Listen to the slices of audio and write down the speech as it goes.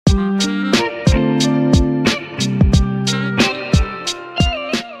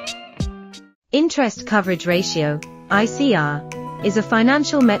Interest coverage ratio, ICR, is a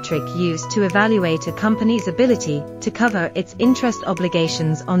financial metric used to evaluate a company's ability to cover its interest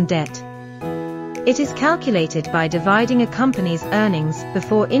obligations on debt. It is calculated by dividing a company's earnings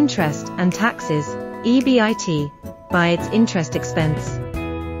before interest and taxes, EBIT, by its interest expense.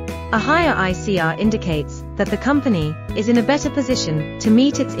 A higher ICR indicates that the company is in a better position to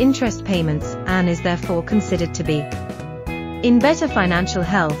meet its interest payments and is therefore considered to be in better financial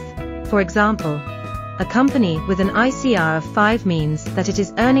health. For example, a company with an ICR of 5 means that it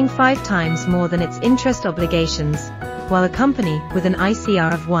is earning 5 times more than its interest obligations, while a company with an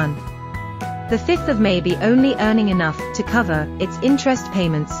ICR of 1, the fifth of may be only earning enough to cover its interest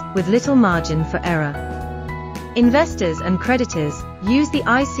payments with little margin for error. Investors and creditors use the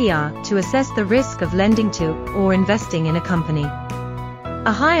ICR to assess the risk of lending to or investing in a company.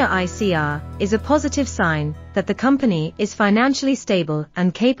 A higher ICR is a positive sign that the company is financially stable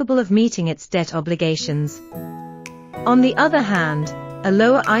and capable of meeting its debt obligations. On the other hand, a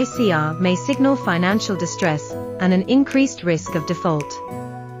lower ICR may signal financial distress and an increased risk of default.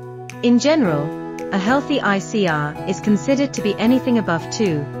 In general, a healthy ICR is considered to be anything above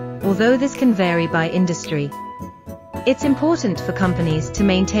 2, although this can vary by industry. It's important for companies to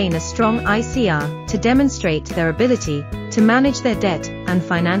maintain a strong ICR to demonstrate their ability to manage their debt and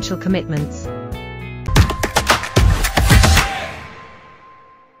financial commitments.